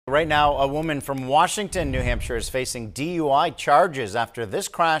Right now, a woman from Washington, New Hampshire is facing DUI charges after this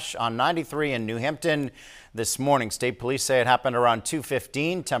crash on 93 in New Hampton this morning. State police say it happened around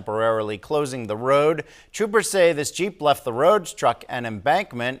 2:15, temporarily closing the road. Troopers say this Jeep left the road, struck an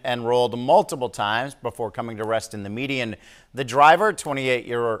embankment, and rolled multiple times before coming to rest in the median. The driver,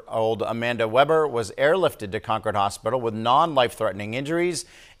 28-year-old Amanda Weber, was airlifted to Concord Hospital with non-life-threatening injuries.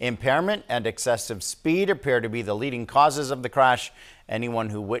 Impairment and excessive speed appear to be the leading causes of the crash. Anyone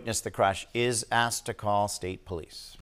who witnessed the crash is asked to call state police.